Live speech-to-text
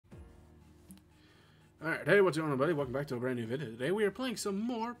Alright, hey, what's going on, buddy? Welcome back to a brand new video. Today we are playing some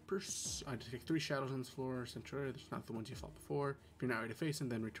more I take 3 shadows on this floor, essentially. There's not the ones you fought before. If you're not ready to face them,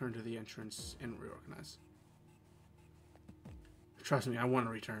 then return to the entrance and reorganize. Trust me, I want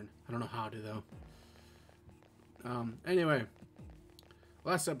to return. I don't know how to, though. Anyway.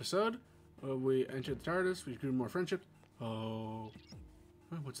 Last episode, we entered the TARDIS, we grew more friendship. Oh,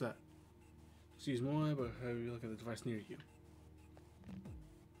 what's that? Seize more, but have you look at the device near you.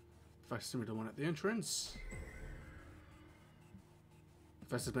 Device similar to the one at the entrance.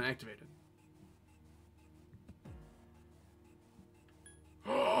 Device has been activated.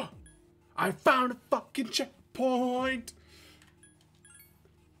 Oh! I found a fucking checkpoint!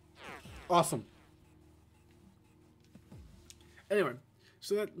 Awesome. Anyway,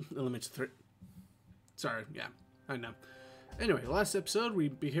 so that eliminates 3. Sorry, yeah, I know. Anyway, last episode we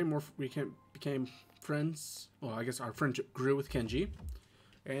became friends. Well, I guess our friendship grew with Kenji,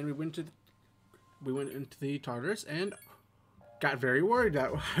 and we went into the TARDIS and got very worried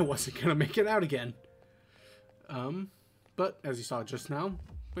that I wasn't gonna make it out again. But as you saw just now,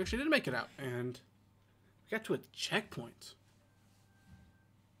 we actually did make it out, and we got to a checkpoint.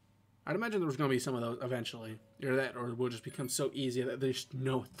 I'd imagine there was going to be some of those eventually. Either that, or it will just become so easy that there's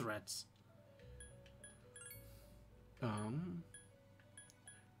no threats.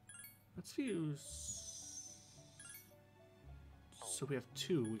 Let's fuse. So we have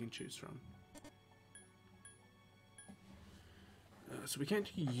 2 we can choose from. So we can't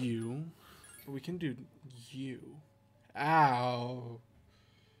do you, but we can do you. Ow.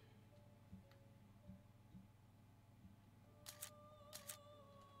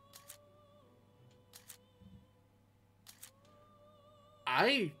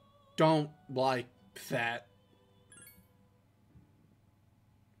 I don't like that.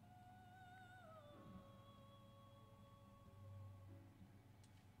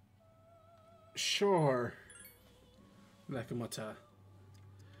 Sure. Nakamata.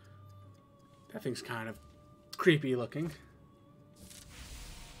 That thing's kind of creepy looking.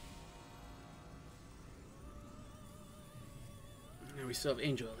 And we still have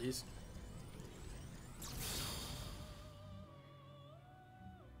Angel at least.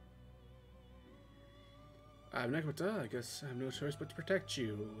 I'm Nakamata. I guess I have no choice but to protect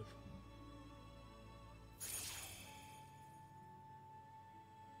you.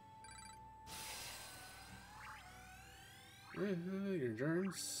 Your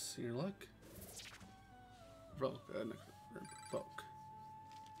endurance, your luck. Volk. Volk.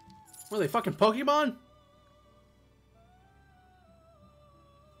 What are they, fucking Pokemon?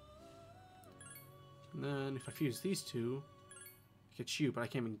 And then if I fuse these 2, I get you, but I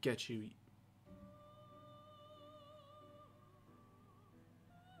can't even get you.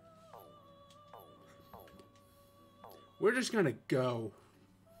 We're just gonna go.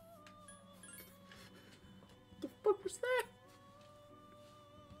 What the fuck was that?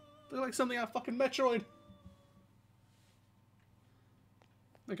 Look like something out of fucking Metroid.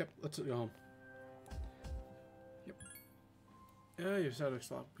 Okay, let's go home. Yep. Yeah, you decided to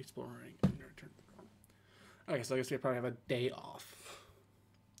stop exploring and return. Okay, so I guess we probably have a day off.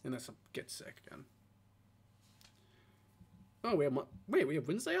 Unless I get sick again. Oh, we have wait, we have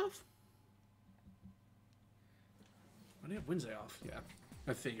Wednesday off? Why do you have Wednesday off? Yeah,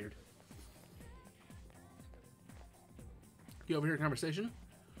 I figured. You overhear a conversation?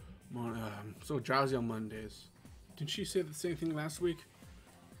 I'm so drowsy on Mondays. Didn't she say the same thing last week?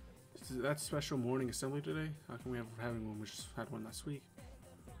 Is that special morning assembly today? How come we have having one? We just had one last week.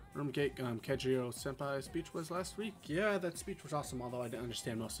 Remember Kejiro Senpai's speech was last week? Yeah, that speech was awesome, although I didn't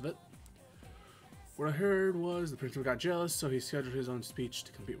understand most of it. What I heard was the principal got jealous, so he scheduled his own speech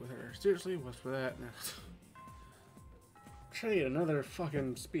to compete with her. Seriously, what's for that? Trade another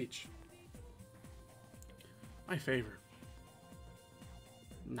fucking speech. My favorite.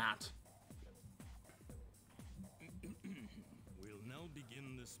 Not. We'll now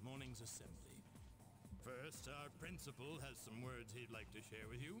begin this morning's assembly. First, our principal has some words he'd like to share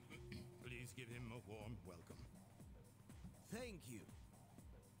with you. Please give him a warm welcome. Thank you.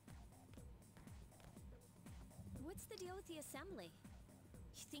 What's the deal with the assembly?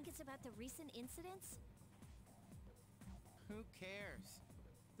 You think it's about the recent incidents? Who cares?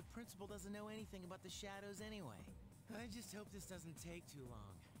 The principal doesn't know anything about the shadows anyway. I just hope this doesn't take too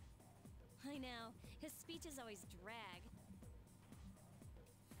long. I know. His speeches always drag.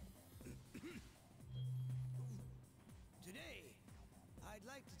 Today, I'd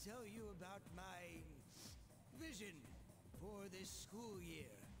like to tell you about my vision for this school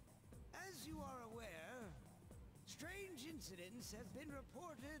year. As you are aware, strange incidents have been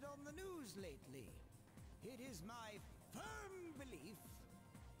reported on the news lately. It is my firm belief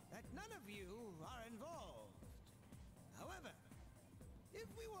that none of you are involved. However,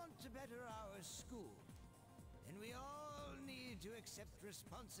 if we want to better our school, then we all need to accept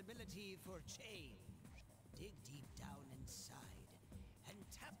responsibility for change. Dig deep down inside and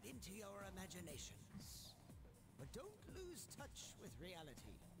tap into your imaginations. But don't lose touch with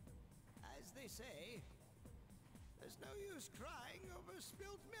reality. As they say, there's no use crying over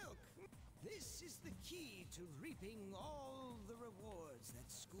spilt milk. This is the key to reaping all the rewards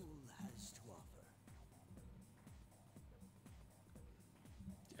that school has to offer.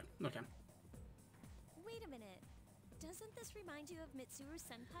 Yeah, okay. Wait a minute. Doesn't this remind you of Mitsuru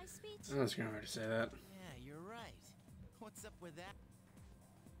Senpai's speech? I was going to say that. Yeah, you're right. What's up with that?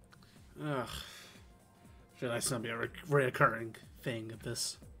 Ugh. I feel like it's going to be a reoccurring thing of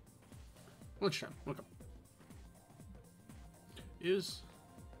this. Lunchtime. Okay. Is...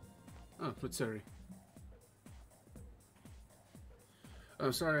 Oh, Mitsuri.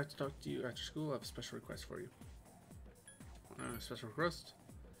 I'm sorry I have to talk to you after school. I have a special request for you. Special request?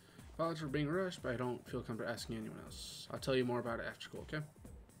 Apologies for being rushed, but I don't feel comfortable asking anyone else. I'll tell you more about it after school, okay?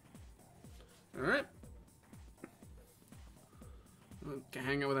 Alright. Can't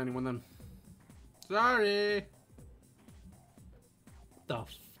hang out with anyone then. Sorry! The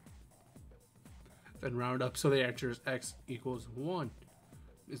Then round up so the answer is x equals 1.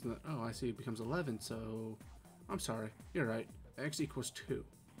 Isn't that? Oh, I see. It becomes 11, so... I'm sorry. You're right. X equals 2.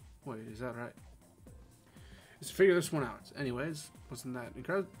 Wait, is that right? Let's figure this one out. Anyways, wasn't that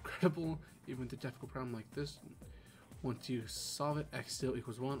incredible? Even with a difficult problem like this, once you solve it, x still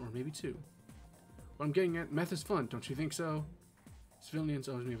equals 1 or maybe 2. What I'm getting at, math is fun, don't you think so? Civilians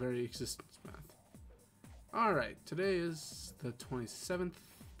owes me very existence math. Alright, today is the 27th,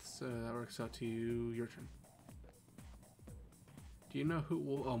 so that works out to you. Your turn. Do you know who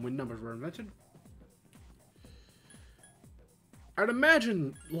when numbers were invented? I'd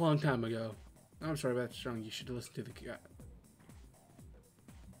imagine a long time ago. I'm sorry about that, Strong. You should listen to the guy.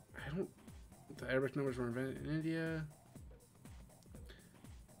 The Arabic numbers were invented in India.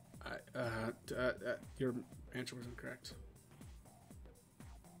 Your answer was incorrect.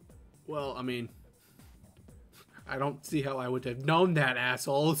 Well, I mean, I don't see how I would have known that,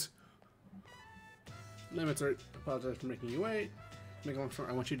 assholes. Limits are. Apologize for making you wait. Make a long story.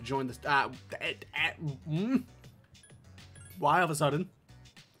 I want you to join this. Why all of a sudden?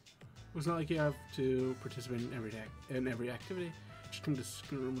 It's not like you have to participate in every activity. Just come to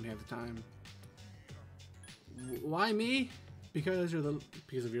school room when you have the time. Why me? Because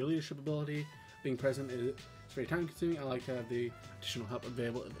of your leadership ability. Being present is very time consuming. I like to have the additional help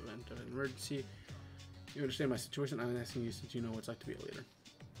available in the event of an emergency. You understand my situation? I'm asking you since you know what it's like to be a leader.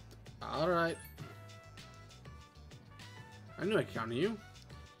 Alright. I knew I could count on you.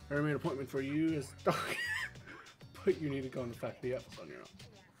 I already made an appointment for you as but you need to go in the faculty office on your own.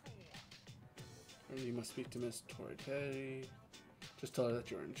 You must speak to Miss Tori. Just tell her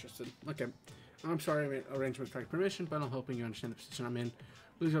that you're interested. Okay. I'm sorry I made arrangements without permission, but I'm hoping you understand the position I'm in.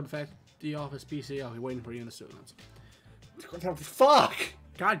 Please go to the faculty office, PC. I'll be waiting for you in the students. Fuck!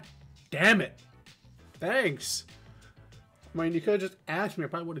 God damn it! Thanks! I mean, you could have just asked me. I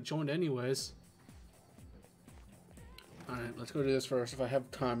probably would have joined anyways. Alright, let's go do this first. If I have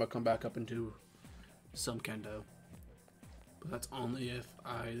time, I'll come back up and do some kendo. But that's only if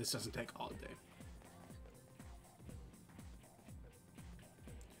this doesn't take all day.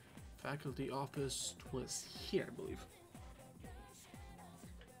 Faculty office was here, I believe.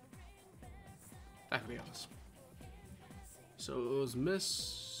 Faculty office. So it was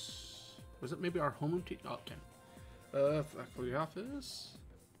Miss... Was it maybe our homeroom teacher? Oh, okay. Faculty office.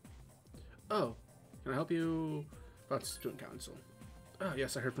 Oh, can I help you? About student council. Oh,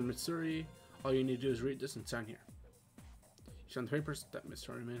 yes, I heard from Mitsuri. All you need to do is read this and sign here. You signed the papers that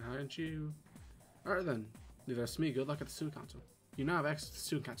Mitsuri made, haven't you? Alright then. Leave that to me. Good luck at the student council. You now have access to the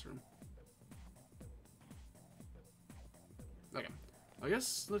student council room. Okay. I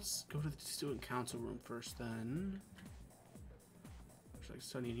guess let's go to the student council room first then. Should I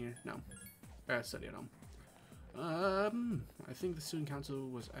study in here? No. Study at home. I think the student council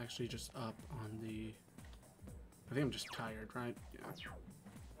was actually just up on the... I think I'm just tired, right? Yeah. I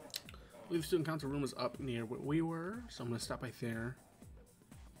believe the student council room was up near where we were, so I'm gonna stop right there.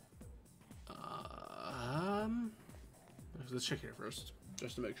 Let's check here first,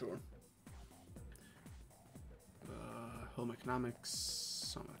 just to make sure. Home economics,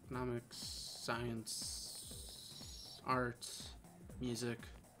 science, arts, music,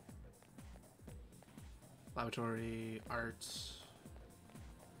 laboratory, arts.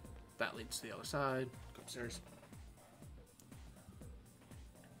 That leads to the other side. Go upstairs.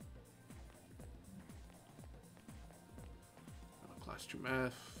 Class 2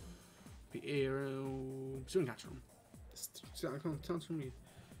 math, Student council room. Sounds for me.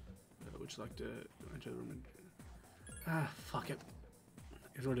 Would you like to enter the room? Fuck it.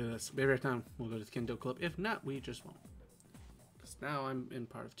 Here's what it is. Maybe every time we'll go to the Kendo Club. If not, we just won't. Because now I'm in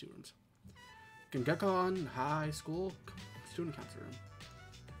part of 2 rooms. Gengekon High School Student Council Room.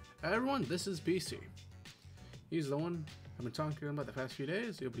 Everyone, this is BC. He's the one I've been talking about the past few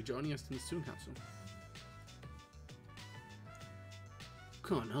days. He'll be joining us in the Student Council.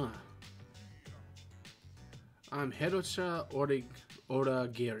 Konoha. I'm Hirocha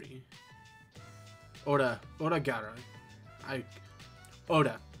Odagiri. Odagara.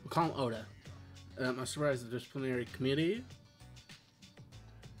 Oda. We'll call him Oda. I'm supervisor of the disciplinary committee.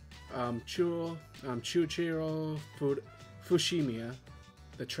 Chuichiro Fushimiya,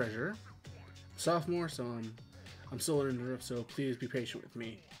 the treasurer. Sophomore, so I'm still learning, so please be patient with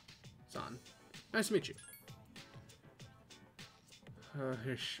me, son. Nice to meet you.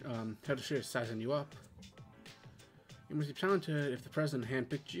 Hiroshi is sizing you up. You must be talented if the president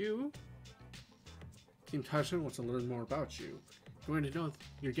handpicked you. Team Taishan wants to learn more about you.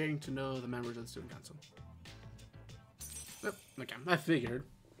 You're getting to know the members of the student council. Yep, okay, I figured.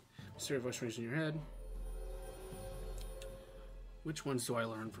 Mysterious voice raised in your head. Which ones do I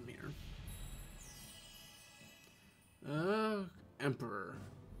learn from here? Emperor.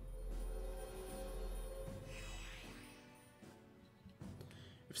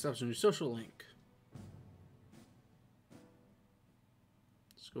 If stops a new social link.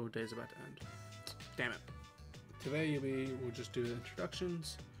 School day is about to end. Damn it. Today we'll just do the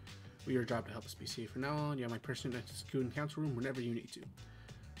introductions. We your job to help us BC. From now on, you have my person at the student council room whenever you need to.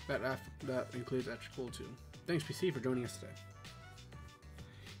 That includes after school too. Thanks PC for joining us today.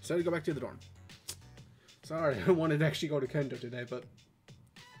 So to go back to the dorm. Sorry, I wanted to actually go to Kendo today, but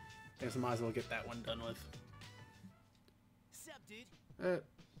I guess I might as well get that one done with. Sup, dude?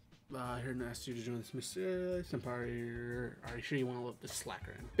 I heard and asked you to join this mysterious empire. Are you sure you want to let this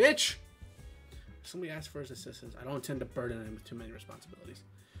slacker in? Bitch! Somebody asked for his assistance. I don't intend to burden him with too many responsibilities.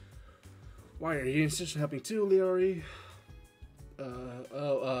 Why are you insisting on helping too, Leori?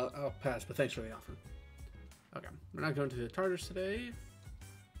 I'll pass, but thanks for the offer. Okay, we're not going to the Tartars today.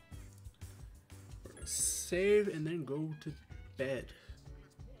 We're gonna save and then go to bed.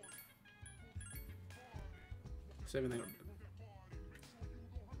 Save and then go to bed.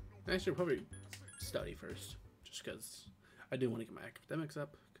 I should probably study first, just because I do want to get my academics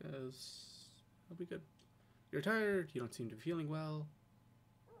up, because it'll be good. You're tired, you don't seem to be feeling well.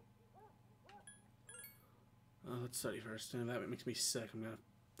 Let's study first, and if that makes me sick, I'm gonna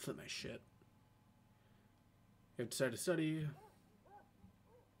flip my shit. You have decided to study.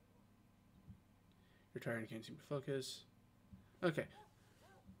 You're tired and can't seem to focus. Okay.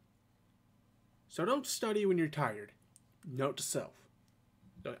 So don't study when you're tired. Note to self.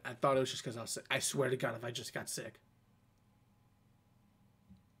 I thought it was just because I was sick. I swear to God, if I just got sick.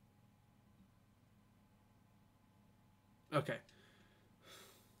 Okay.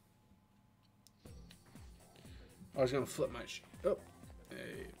 I was gonna flip my shit. Oh.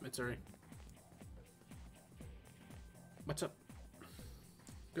 Hey, Mitsuri. What's up?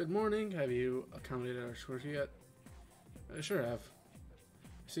 Good morning. Have you accommodated our scores yet? I sure have.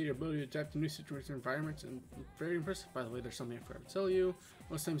 I see your ability to adapt to new situations and environments, and I'm very impressive. By the way, there's something I forgot to tell you.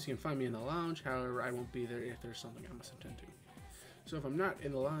 Most times you can find me in the lounge. However, I won't be there if there's something I must attend to. So if I'm not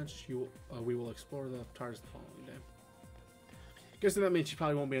in the lounge, we will explore the TARS the following day. Guessing that means you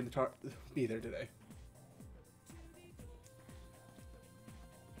probably won't be there today.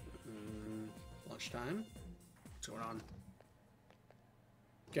 Lunchtime. What's going on?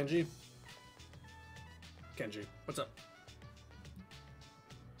 Kenji? Kenji, what's up?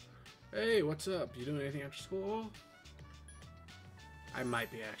 Hey, what's up? You doing anything after school? I might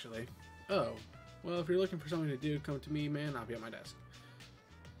be, actually. Oh, well, if you're looking for something to do, come to me, man. I'll be at my desk.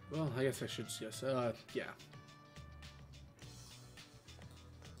 Well, I guess I should just, yeah.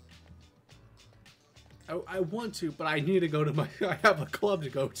 I want to, but I need to go to my, I have a club to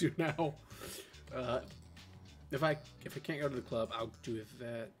go to now. If I can't go to the club, I'll do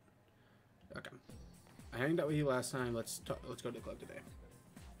that. Okay. I hanged out with you last time. Let's go to the club today.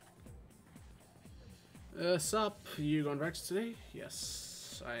 Sup? You going to Rex today?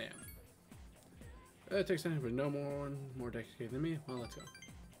 Yes, I am. It takes time, but no more dedicated than me. Well, let's go.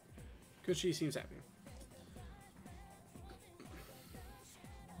 Because she seems happy.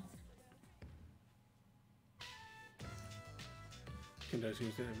 Kendo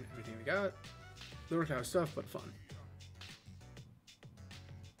seems to have everything they got. The workout stuff, but fun.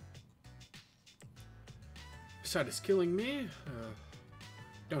 Besides killing me,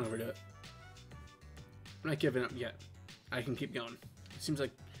 don't overdo it. I'm not giving up yet. I can keep going. It seems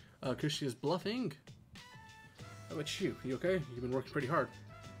like Christy is bluffing. How about you? You okay? You've been working pretty hard.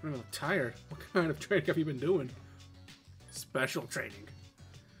 I'm look tired. What kind of training have you been doing? Special training.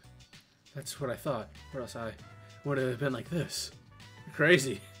 That's what I thought. Or else I would have been like this. You're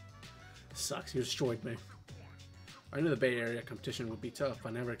crazy. Sucks. You destroyed me. I knew the Bay Area competition would be tough.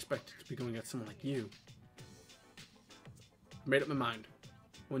 I never expected to be going against someone like you. I made up my mind.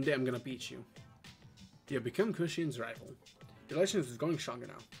 One day I'm gonna beat you. You have become Kushian's rival. Your license is going stronger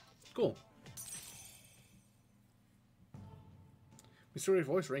now. Cool. Mysterious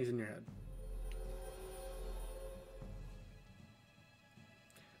voice rings in your head.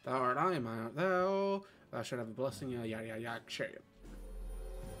 Thou art I, am I art thou. Thou shalt have the blessing, yada yada yada, chariot.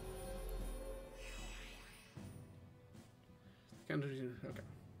 Okay.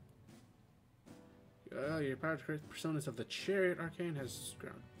 Your power to create personas of the chariot arcane has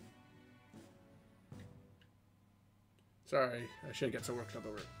grown. Sorry, I shouldn't get so worked up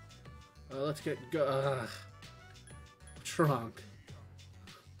over it. Let's get what's wrong?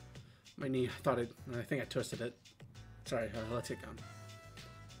 My knee, I think I twisted it. Sorry, let's get going.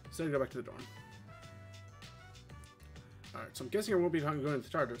 So go back to the dorm. Alright, so I'm guessing I won't be going to the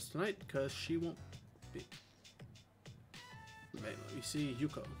Stardust tonight because she won't be. Wait, let me see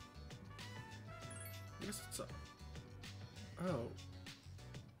Yuko. I guess it's up. Oh.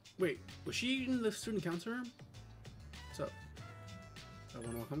 Wait, was she in the student council room? What's up?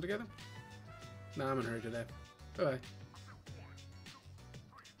 Everyone will come together? Nah, I'm in a hurry today. Bye bye.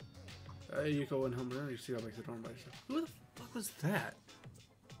 Yuko and Homer, you see how back to the dorm by yourself. Who the fuck was that?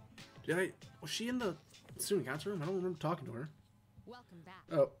 Was she in the student council room? I don't remember talking to her. Welcome back.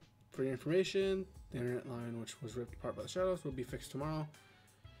 Oh, for your information, the internet line, which was ripped apart by the shadows, will be fixed tomorrow.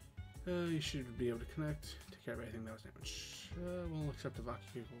 You should be able to connect, take care of anything that was damaged. We'll accept the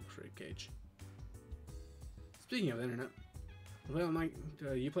Vacuum Trade Cage. Speaking of the internet, well, Mike,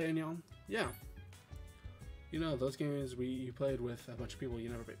 you play any on? Yeah. You know, those games you played with a bunch of people you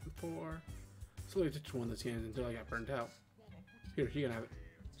never played before. Slowly addicted to one of those games until I got burnt out. Here, you can have it.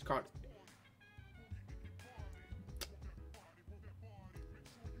 It's caught.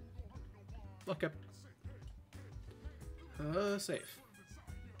 Look up. Safe.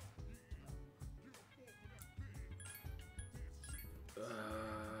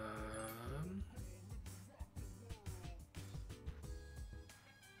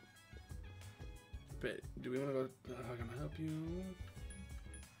 But do we want to go? How can I help you?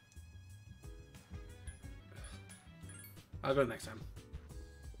 I'll go next time.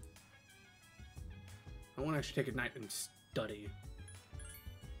 I want to actually take a night and study.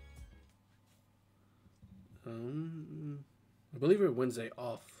 I believe we're Wednesday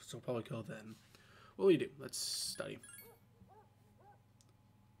off, so I'll probably go then. What will you do? Let's study.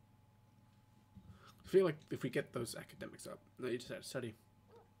 I feel like if we get those academics up, no, you just have to study.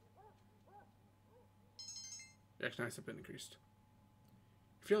 Your action have been increased.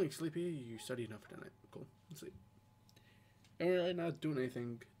 If you're feeling sleepy, you study enough for tonight. Cool. Let's sleep. And we're really not doing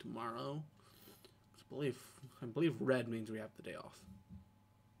anything tomorrow. I believe red means we have the day off.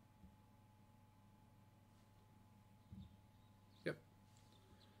 Yep.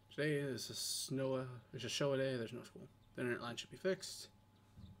 Today is a it's a show a day. There's no school. The internet line should be fixed.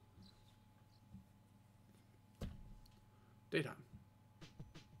 Daytime.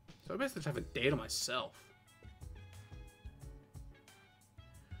 So I basically just have a day to myself.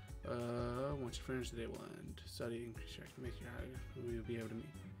 Once you finish, the day will end. Study, increase your activity, make your higher. We will be able to meet.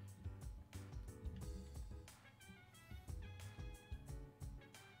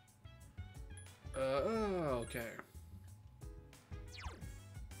 Okay.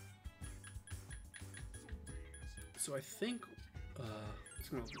 So I think, let's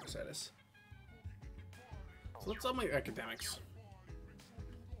go look at my status. So let's up my academics.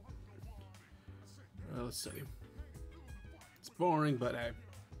 Let's study. It's boring, but hey.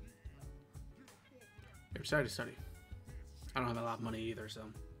 You're excited to study. I don't have a lot of money either, so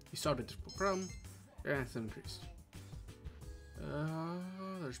you started to problem. Your answer increased.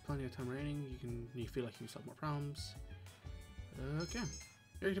 There's plenty of time remaining. You feel like you can solve more problems. Okay.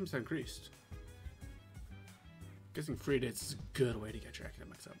 Your items have increased. Guessing free dates is a good way to get your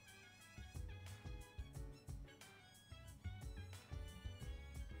academics up.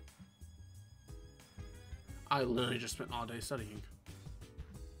 I literally just spent all day studying.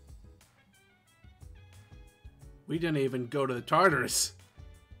 We didn't even go to the Tartarus.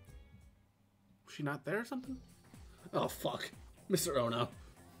 Was she not there or something? Oh, fuck. Mr. Ono.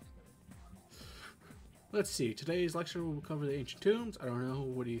 Let's see. Today's lecture will cover the ancient tombs. I don't know.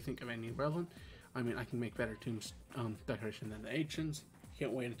 What do you think of any relevant? I mean, I can make better tombs decoration than the ancients.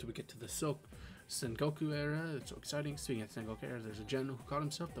 Can't wait until we get to the Sengoku era. It's so exciting. Speaking of Sengoku era, there's a general who called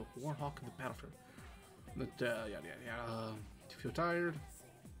himself the Warhawk of the battlefield. But, yada yada yada. Do you feel tired?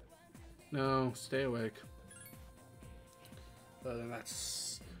 No, stay awake. Then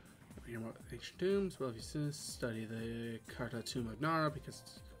that's your motivation tombs. Well, if you study the Karta Tomb of Nara because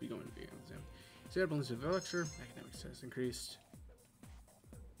we're going to be an exam. So you have to the lecture. Academic status increased.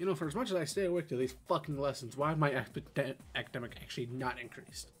 You know, for as much as I stay awake to these fucking lessons, why my academic actually not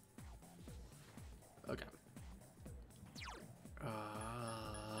increased? Okay.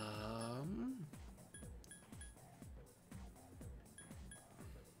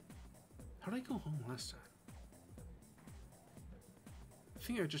 How did I go home last time? I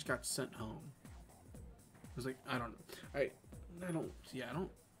think I just got sent home. I was like, I don't know. I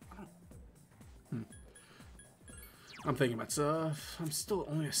don't. I'm thinking about stuff. I'm still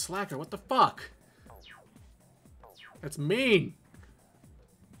only a slacker. What the fuck? That's mean.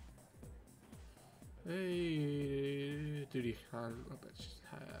 Hey, duty. I bet she's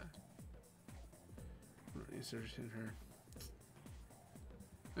research in her.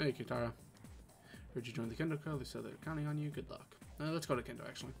 Hey, Kitara. Heard you join the Kendo Club. They said they're counting on you. Good luck. Let's go to Kendo,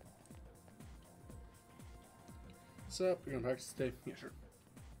 actually. What's up? You're gonna practice today? Yeah, sure.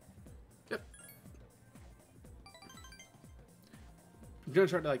 Yep. I'm gonna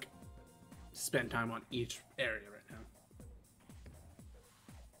try to, like, spend time on each area right now.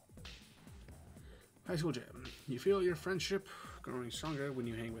 High school gym. You feel your friendship growing stronger when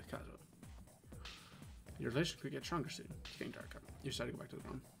you hang with Kazuo. Your relationship could get stronger soon. It's getting dark out. You decide to go back to the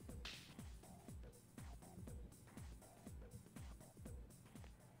dorm.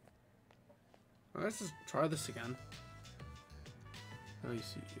 Let's just try this again. Oh, you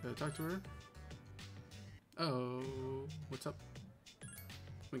see, talk to her. Oh, what's up?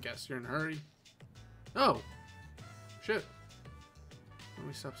 I guess you're in a hurry. Oh, shit. Let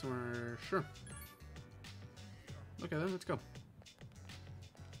me stop somewhere. Sure. Okay, then let's go.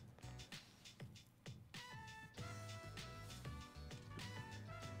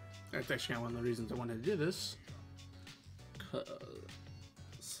 That's actually one of the reasons I wanted to do this.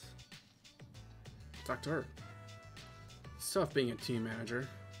 Talk to her. It's tough being a team manager.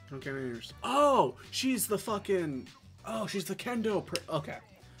 Don't get any. Oh, she's the fucking. Oh, she's the Kendo. Okay,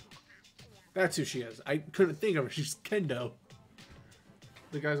 that's who she is. I couldn't think of her. She's Kendo.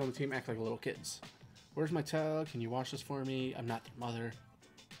 The guys on the team act like little kids. Where's my towel? Can you wash this for me? I'm not their mother.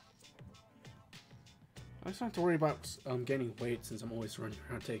 I just don't have to worry about gaining weight since I'm always running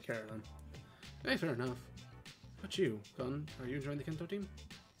around to take care of them. Hey, fair enough. How about you, Gun? Are you enjoying the Kendo team?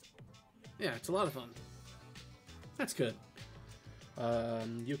 Yeah, it's a lot of fun. That's good.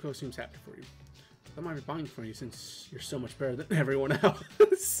 Yuko seems happy for you. That might be buying for you since you're so much better than everyone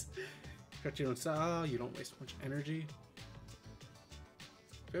else. Got your own style, you don't waste much energy.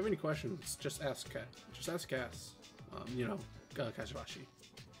 If you have any questions, just ask Kat. Just ask Cass. You know, Kashibashi.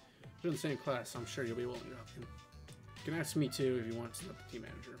 You're in the same class, I'm sure you'll be willing to help him. You can ask me too if you want to be the team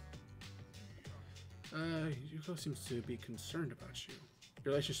manager. Yuko seems to be concerned about you.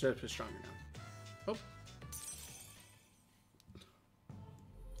 Your relationship is stronger now. Oh.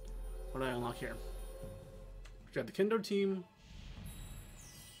 What do I unlock here? We got the Kendo team.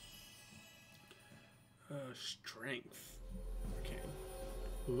 Strength. Okay.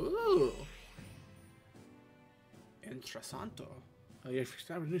 Ooh. Interessanto. You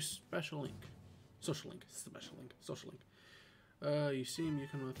have a new special link. Social link. Special link. Social link. You seem you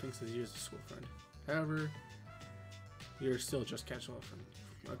can thinks as you as a school friend. However, you're still just casual friend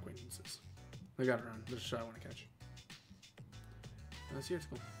acquaintances. I got it around. There's a shot I want to catch. Let's see, it's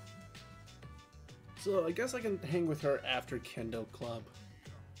cool. So I guess I can hang with her after Kendo Club.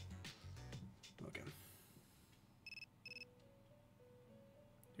 Okay.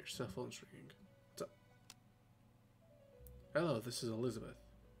 You're so full intriguing. What's up? Hello, this is Elizabeth.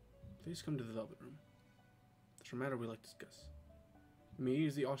 Please come to the Velvet Room. There's a matter we'd like to discuss. You may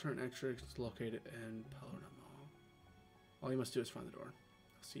use the alternate exits located in Palermo. All you must do is find the door.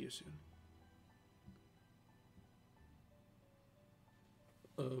 I'll see you soon.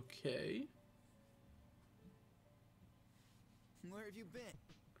 Okay. Where have you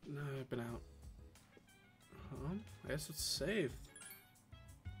been? No, I've been out. I guess it's saved.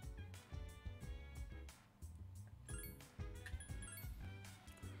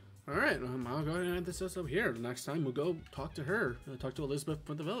 Alright, I'll go ahead and end this up here. Next time we'll go talk to her. Talk to Elizabeth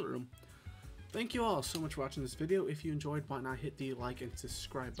from the Velvet Room. Thank you all so much for watching this video. If you enjoyed, why not hit the like and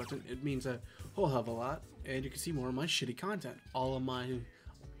subscribe button? It means a whole hell of a lot. And you can see more of my shitty content. All of my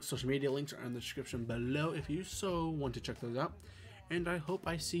social media links are in the description below if you so want to check those out. And I hope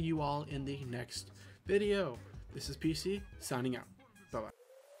I see you all in the next video. This is PC, signing out.